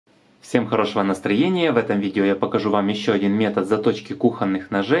Всем хорошего настроения! В этом видео я покажу вам еще один метод заточки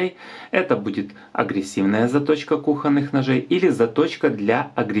кухонных ножей. Это будет агрессивная заточка кухонных ножей или заточка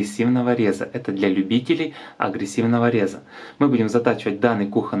для агрессивного реза. Это для любителей агрессивного реза. Мы будем затачивать данный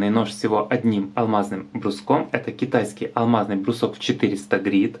кухонный нож всего одним алмазным бруском. Это китайский алмазный брусок в 400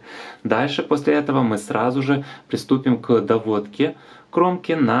 грит. Дальше после этого мы сразу же приступим к доводке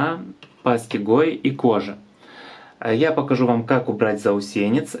кромки на пасте гои и коже. Я покажу вам, как убрать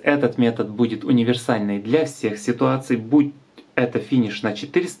заусенец. Этот метод будет универсальный для всех ситуаций, будь это финиш на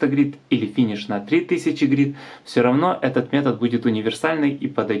 400 грит или финиш на 3000 грит, все равно этот метод будет универсальный и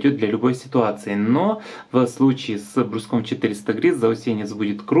подойдет для любой ситуации. Но в случае с бруском 400 грит заусенец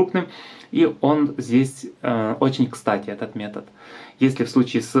будет крупным, и он здесь очень кстати, этот метод. Если в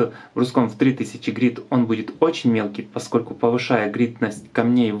случае с бруском в 3000 грит он будет очень мелкий, поскольку повышая гритность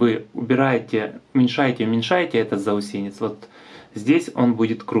камней вы убираете, уменьшаете этот заусенец, вот здесь он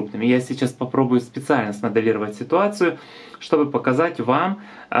будет крупным. Я сейчас попробую специально смоделировать ситуацию, чтобы показать вам,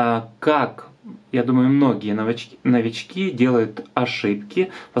 как, я думаю, многие новички делают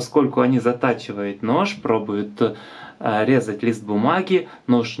ошибки, поскольку они затачивают нож, пробуют резать лист бумаги,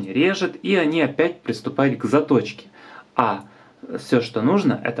 нож не режет, и они опять приступают к заточке. А все, что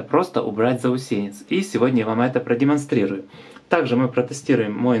нужно, это просто убрать заусенец. И сегодня я вам это продемонстрирую. Также мы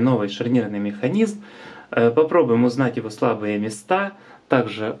протестируем мой новый шарнирный механизм, попробуем узнать его слабые места,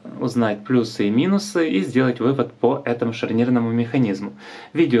 также узнать плюсы и минусы и сделать вывод по этому шарнирному механизму.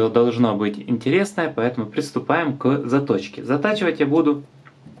 Видео должно быть интересное, поэтому приступаем к заточке. Затачивать я буду,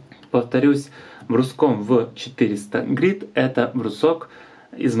 повторюсь, бруском в 400 грит. Это брусок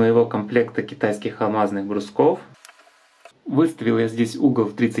из моего комплекта китайских алмазных брусков. Выставил я здесь угол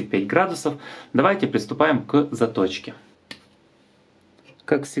в 35 градусов. Давайте приступаем к заточке.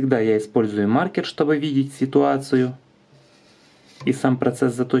 Как всегда, я использую маркер, чтобы видеть ситуацию и сам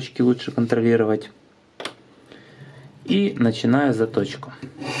процесс заточки лучше контролировать. И начинаю заточку.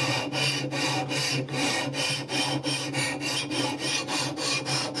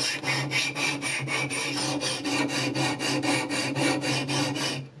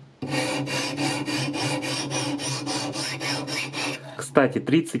 Кстати,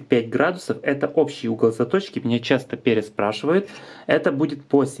 35 градусов это общий угол заточки, меня часто переспрашивают. Это будет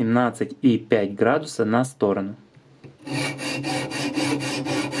по 17,5 градуса на сторону.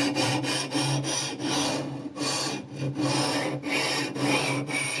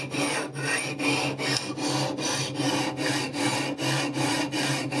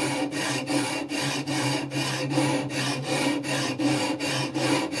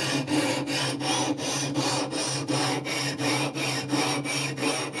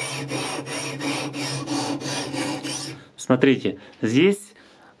 Смотрите, здесь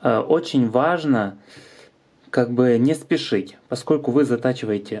очень важно не спешить, поскольку вы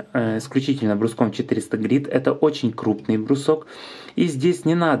затачиваете исключительно бруском 400 грит, это очень крупный брусок, и здесь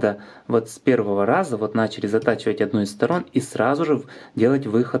не надо вот с первого раза вот начали затачивать одну из сторон и сразу же делать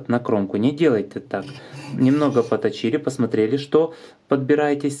выход на кромку. Не делайте так. Немного поточили, посмотрели, что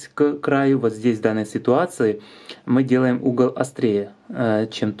подбираетесь к краю. Вот здесь в данной ситуации мы делаем угол острее,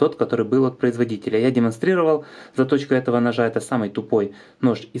 чем тот, который был от производителя. Я демонстрировал заточку этого ножа. Это самый тупой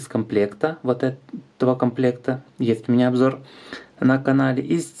нож из комплекта, вот этого комплекта. Есть у меня обзор на канале.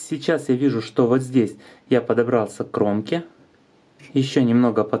 И сейчас я вижу, что вот здесь я подобрался к кромке. Еще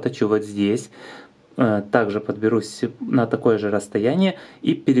немного поточу вот здесь. Также подберусь на такое же расстояние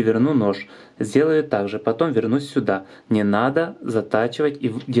и переверну нож. Сделаю так же, потом вернусь сюда. Не надо затачивать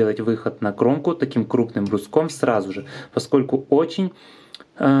и делать выход на кромку таким крупным бруском сразу же, поскольку очень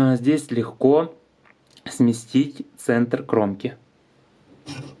здесь легко сместить центр кромки.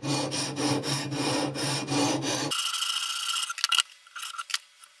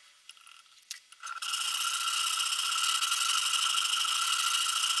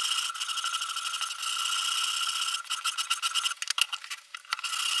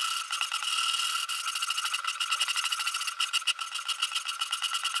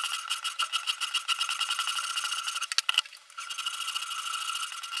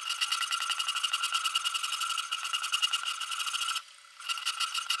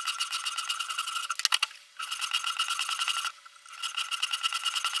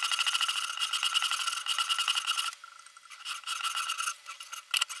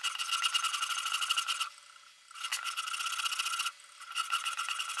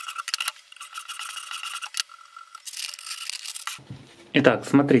 Итак,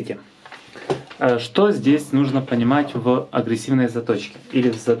 смотрите, что здесь нужно понимать в агрессивной заточке или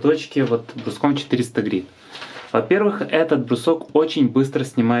в заточке вот бруском 400 грит. Во-первых, этот брусок очень быстро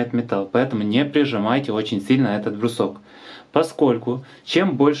снимает металл, поэтому не прижимайте очень сильно этот брусок. Поскольку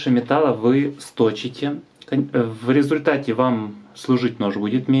чем больше металла вы сточите, в результате вам служить нож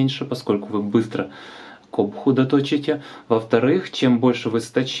будет меньше, поскольку вы быстро к обуху доточите. Во-вторых, чем больше вы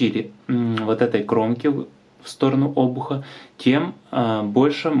сточили вот этой кромки в сторону обуха, тем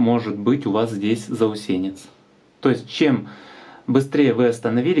больше может быть у вас здесь заусенец. То есть чем быстрее вы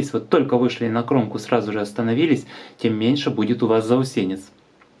остановились, вот только вышли на кромку, сразу же остановились, тем меньше будет у вас заусенец.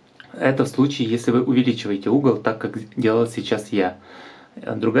 Это в случае, если вы увеличиваете угол, так как делал сейчас я.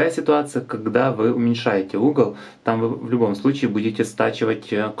 Другая ситуация, когда вы уменьшаете угол, там вы в любом случае будете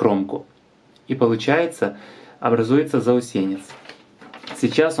стачивать кромку. И получается, образуется заусенец.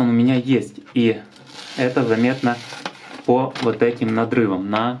 Сейчас он у меня есть, и это заметно по вот этим надрывам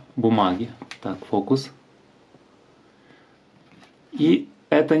на бумаге. Так, фокус. И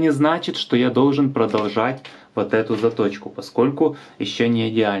это не значит, что я должен продолжать вот эту заточку, поскольку еще не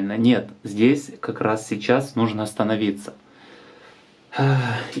идеально. Нет, здесь как раз сейчас нужно остановиться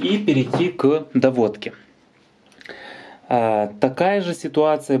и перейти к доводке. Такая же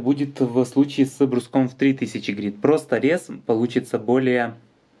ситуация будет в случае с бруском в 3000 грит. Просто рез получится более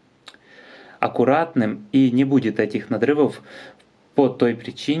аккуратным и не будет этих надрывов по той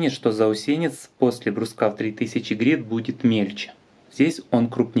причине, что заусенец после бруска в 3000 грит будет мельче. Здесь он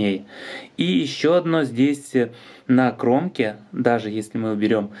крупнее. И еще одно, здесь на кромке, даже если мы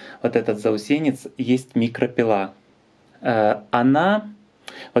уберем вот этот заусенец, есть микропила.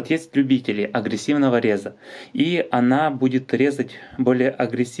 Вот есть любители агрессивного реза, и она будет резать более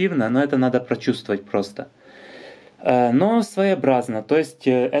агрессивно, но это надо прочувствовать просто. Но своеобразно, то есть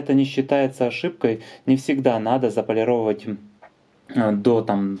это не считается ошибкой, не всегда надо заполировать до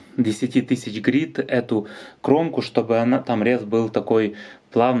 10 тысяч грит эту кромку, чтобы рез был такой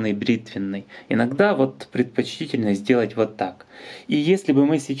плавный, бритвенный. Иногда вот предпочтительно сделать вот так. И если бы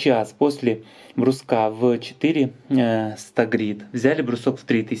мы сейчас после бруска в 400 грит взяли брусок в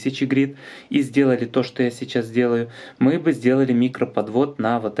 3000 грит и сделали то, что я сейчас делаю, мы бы сделали микроподвод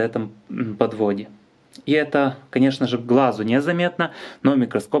на вот этом подводе. И это, конечно же, глазу незаметно, но в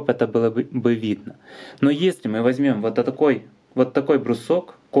микроскоп это было бы видно. Но если мы возьмем вот такой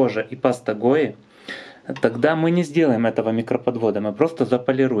брусок, кожа и паста Гои, тогда мы не сделаем этого микроподвода, мы просто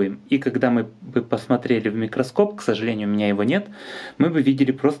заполируем. И когда мы бы посмотрели в микроскоп, к сожалению, у меня его нет, мы бы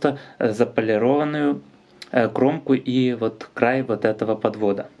видели просто заполированную кромку и вот край вот этого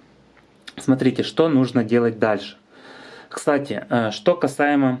подвода. Смотрите, что нужно делать дальше. Кстати, что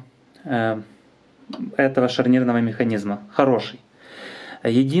касаемо этого шарнирного механизма, хороший.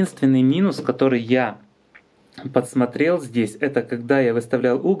 Единственный минус, который я подсмотрел здесь, это когда я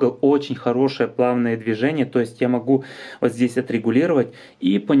выставлял угол, очень хорошее плавное движение, то есть я могу вот здесь отрегулировать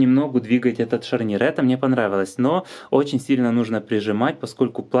и понемногу двигать этот шарнир. Это мне понравилось, но очень сильно нужно прижимать,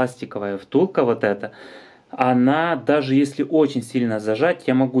 поскольку пластиковая втулка вот эта, она даже если очень сильно зажать,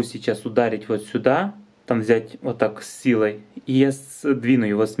 я могу сейчас ударить вот сюда, взять вот так с силой, и я сдвину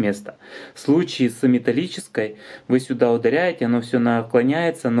его с места. В случае с металлической вы сюда ударяете, оно все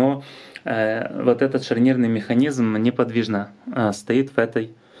наклоняется, но вот этот шарнирный механизм неподвижно стоит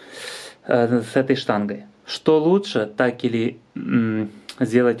с этой штангой. Что лучше, так или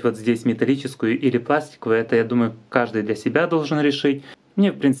сделать вот здесь металлическую или пластиковую, это, я думаю, каждый для себя должен решить.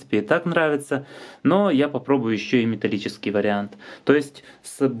 Мне, в принципе, и так нравится, но я попробую еще и металлический вариант, то есть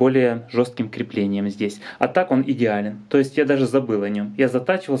с более жестким креплением здесь. А так он идеален, то есть я даже забыл о нем. Я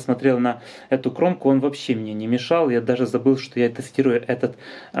затачивал, смотрел на эту кромку, он вообще мне не мешал, я даже забыл, что я тестирую этот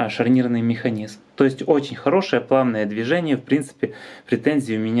шарнирный механизм. То есть очень хорошее плавное движение, в принципе,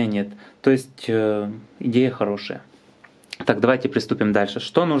 претензий у меня нет, то есть идея хорошая. Так, давайте приступим дальше.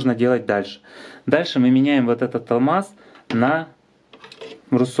 Что нужно делать дальше? Дальше мы меняем вот этот алмаз на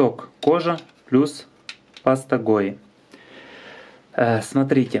брусок кожа плюс паста Гои.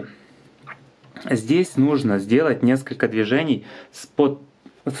 Смотрите, здесь нужно сделать несколько движений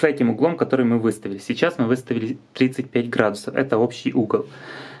с этим углом, который мы выставили. Сейчас мы выставили 35 градусов, это общий угол.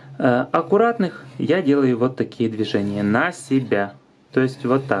 Аккуратных я делаю вот такие движения на себя, то есть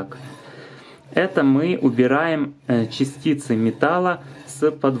вот так. Это мы убираем частицы металла с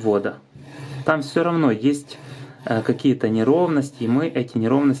подвода. Там все равно есть какие-то неровности, и мы эти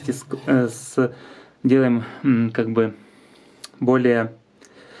неровности делаем как бы более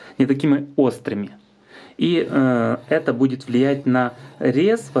не такими острыми. И это будет влиять на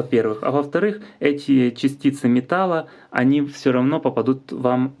рез, во-первых, а во-вторых, эти частицы металла, они все равно попадут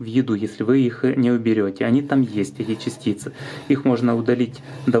вам в еду, если вы их не уберете. Они там есть, эти частицы. Их можно удалить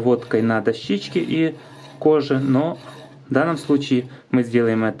доводкой на дощечке и коже, но в данном случае мы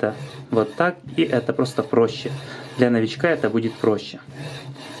сделаем это вот так, и это просто проще. Для новичка это будет проще.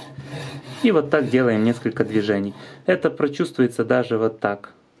 И вот так делаем несколько движений. Это прочувствуется даже вот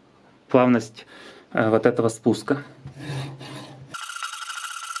так. Плавность вот этого спуска.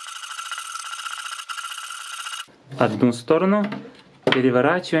 Одну сторону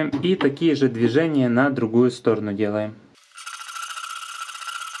переворачиваем и такие же движения на другую сторону делаем.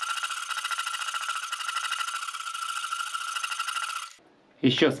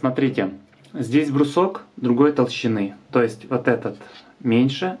 Еще смотрите, здесь брусок другой толщины, то есть вот этот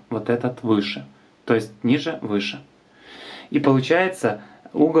меньше, вот этот выше, то есть ниже, выше. И получается,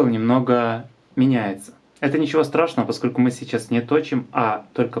 угол немного меняется. Это ничего страшного, поскольку мы сейчас не точим, а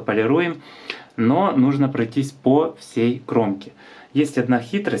только полируем, но нужно пройтись по всей кромке. Есть одна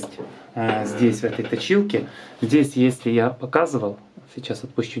хитрость здесь, в этой точилке. Здесь, если я показывал, сейчас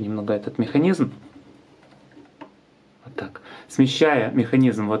отпущу немного этот механизм, вот так. Смещая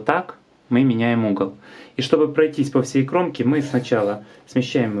механизм вот так, мы меняем угол. И чтобы пройтись по всей кромке, мы сначала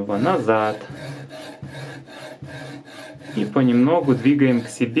смещаем его назад и понемногу двигаем к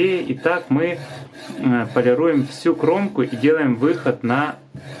себе. И так мы полируем всю кромку и делаем выход на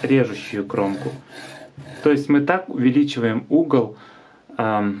режущую кромку. То есть мы так увеличиваем угол.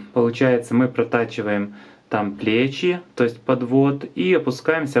 Получается, мы протачиваем там плечи, то есть подвод, и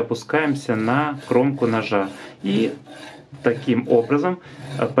опускаемся на кромку ножа. И таким образом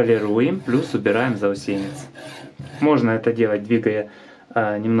полируем, плюс убираем заусенец. Можно это делать, двигая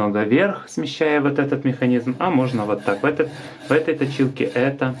немного вверх, смещая вот этот механизм, а можно вот так. В этой точилке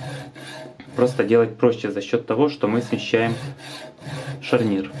это просто делать проще за счет того, что мы смещаем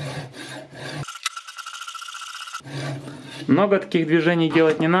шарнир. Много таких движений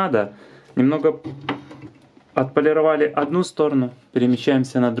делать не надо. Немного отполировали одну сторону,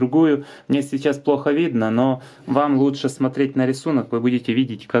 перемещаемся на другую. Мне сейчас плохо видно, но вам лучше смотреть на рисунок. Вы будете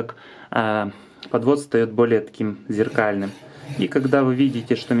видеть, как подвод стает более таким зеркальным. И когда вы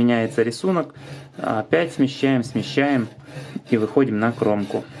видите, что меняется рисунок, опять смещаем и выходим на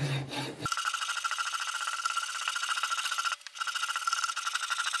кромку.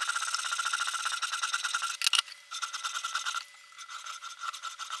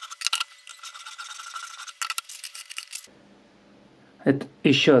 Это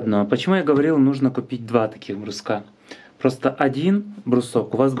еще одно. Почему я говорил, нужно купить два таких бруска? Просто один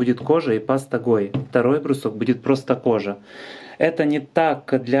брусок у вас будет кожа и паста Гои, второй брусок будет просто кожа. Это не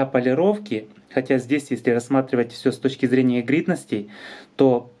так для полировки, хотя здесь, если рассматривать все с точки зрения гридностей,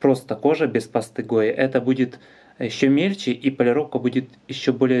 то просто кожа без пасты Гои это будет еще мельче, и полировка будет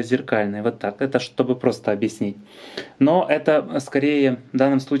еще более зеркальной. Вот так. Это чтобы просто объяснить. Но это скорее в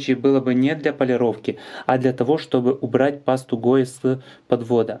данном случае было бы не для полировки, а для того, чтобы убрать пасту Гои с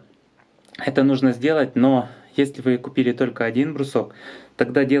подвода. Это нужно сделать, но если вы купили только один брусок,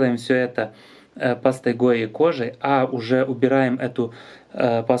 тогда делаем все это пастой Гои и кожей, а уже убираем эту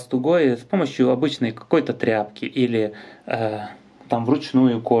пасту Гои с помощью обычной какой-то тряпки или там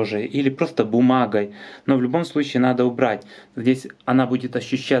вручную кожей или просто бумагой. Но в любом случае надо убрать. Здесь она будет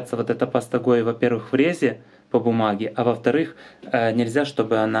ощущаться, вот эта паста Гои, во-первых, в резе по бумаге, а во-вторых, нельзя,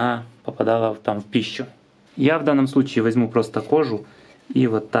 чтобы она попадала там в пищу. Я в данном случае возьму просто кожу и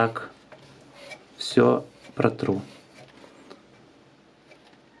вот так все протру.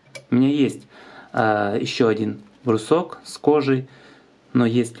 У меня есть еще один брусок с кожей, но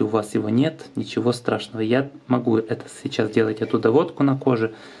если у вас его нет, ничего страшного. Я могу это сейчас делать, эту доводку на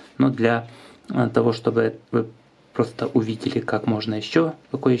коже, но для того, чтобы вы просто увидели, как можно еще,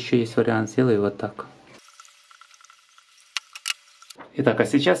 какой еще есть вариант, сделаю вот так. Итак, а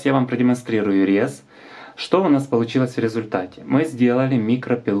сейчас я вам продемонстрирую рез. Что у нас получилось в результате? Мы сделали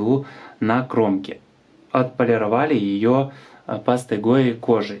микропилу на кромке, отполировали ее пастой Гои и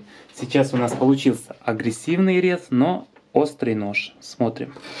кожей. Сейчас у нас получился агрессивный рез, но острый нож.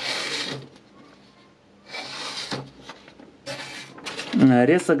 Смотрим.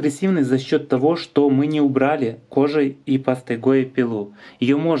 Рез агрессивный за счет того, что мы не убрали кожей и пастой Гои пилу.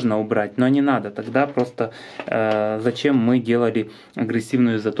 Ее можно убрать, но не надо. Тогда просто зачем мы делали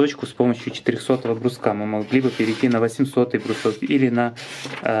агрессивную заточку с помощью 400 бруска? Мы могли бы перейти на 800 брусок или на,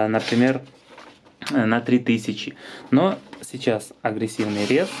 например, на 3000. Но сейчас агрессивный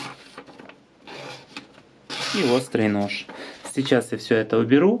рез и острый нож. Сейчас я все это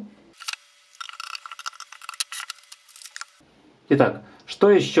уберу. Итак, что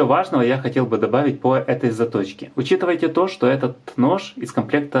еще важного я хотел бы добавить по этой заточке? Учитывайте то, что этот нож из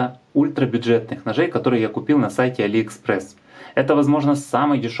комплекта ультрабюджетных ножей, которые я купил на сайте Алиэкспресс. Это, возможно,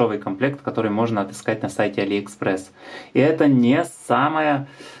 самый дешевый комплект, который можно отыскать на сайте Алиэкспресс. И это не самая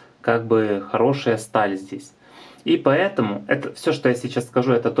хорошая сталь здесь. И поэтому это все, что я сейчас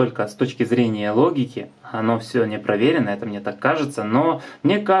скажу, это только с точки зрения логики. Оно все не проверено, это мне так кажется. Но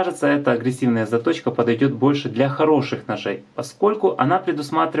мне кажется, эта агрессивная заточка подойдет больше для хороших ножей, поскольку она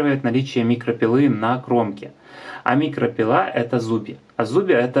предусматривает наличие микропилы на кромке. А микропила это зубья. А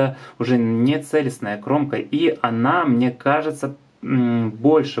зубья это уже не целостная кромка. И она, мне кажется,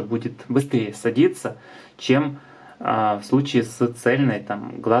 больше будет быстрее садиться, чем в случае с цельной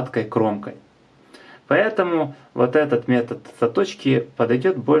там, гладкой кромкой. Поэтому вот этот метод заточки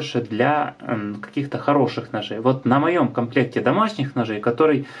подойдет больше для каких-то хороших ножей. Вот на моем комплекте домашних ножей,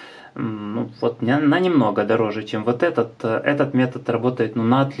 который вот на немного дороже, чем вот этот метод работает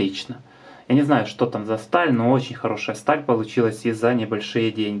на отлично. Я не знаю, что там за сталь, но очень хорошая сталь получилась и за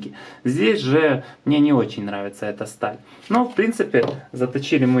небольшие деньги. Здесь же мне не очень нравится эта сталь. Но в принципе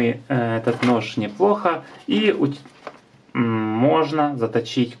заточили мы этот нож неплохо, и можно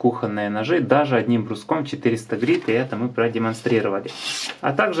заточить кухонные ножи даже одним бруском 400 грит, и это мы продемонстрировали.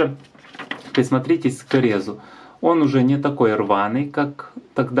 А также присмотритесь к резу. Он уже не такой рваный, как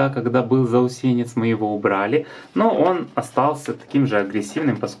тогда, когда был заусенец, мы его убрали, но он остался таким же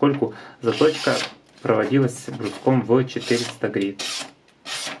агрессивным, поскольку заточка проводилась бруском в 400 грит.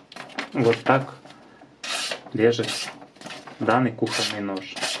 Вот так лежит данный кухонный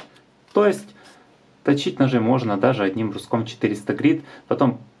нож. То есть точить ножи можно даже одним бруском 400 грит,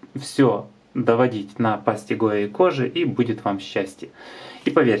 потом все доводить на пасте Гоя и кожи, и будет вам счастье.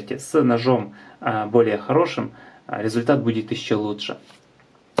 И поверьте, с ножом более хорошим результат будет еще лучше.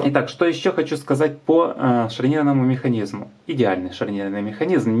 Итак, что еще хочу сказать по шарнирному механизму. Идеальный шарнирный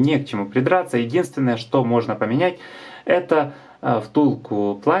механизм, не к чему придраться. Единственное, что можно поменять, это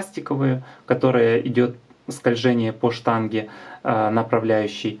втулку пластиковую, которая идет скольжение по штанге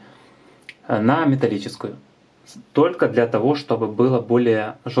направляющей, на металлическую. Только для того, чтобы было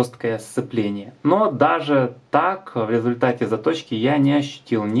более жесткое сцепление. Но даже так, в результате заточки я не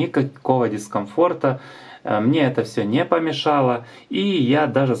ощутил никакого дискомфорта. Мне это все не помешало, и я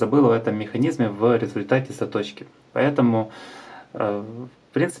даже забыл о этом механизме в результате заточки. Поэтому, в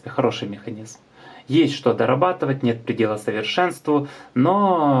принципе, хороший механизм. Есть что дорабатывать, нет предела совершенству,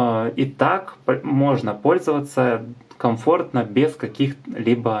 но и так можно пользоваться комфортно, без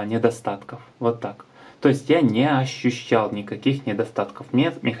каких-либо недостатков. Вот так. То есть я не ощущал никаких недостатков.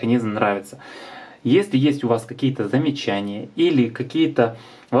 Мне механизм нравится. Если есть у вас какие-то замечания или какие-то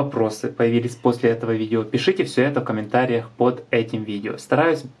вопросы появились после этого видео, пишите все это в комментариях под этим видео.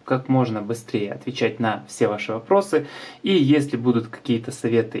 Стараюсь как можно быстрее отвечать на все ваши вопросы. И если будут какие-то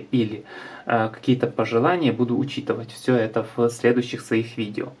советы или какие-то пожелания, буду учитывать все это в следующих своих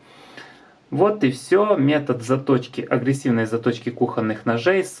видео. Вот и все. Метод заточки, агрессивной заточки кухонных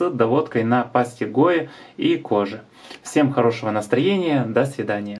ножей с доводкой на пасте Гоя и кожи. Всем хорошего настроения. До свидания.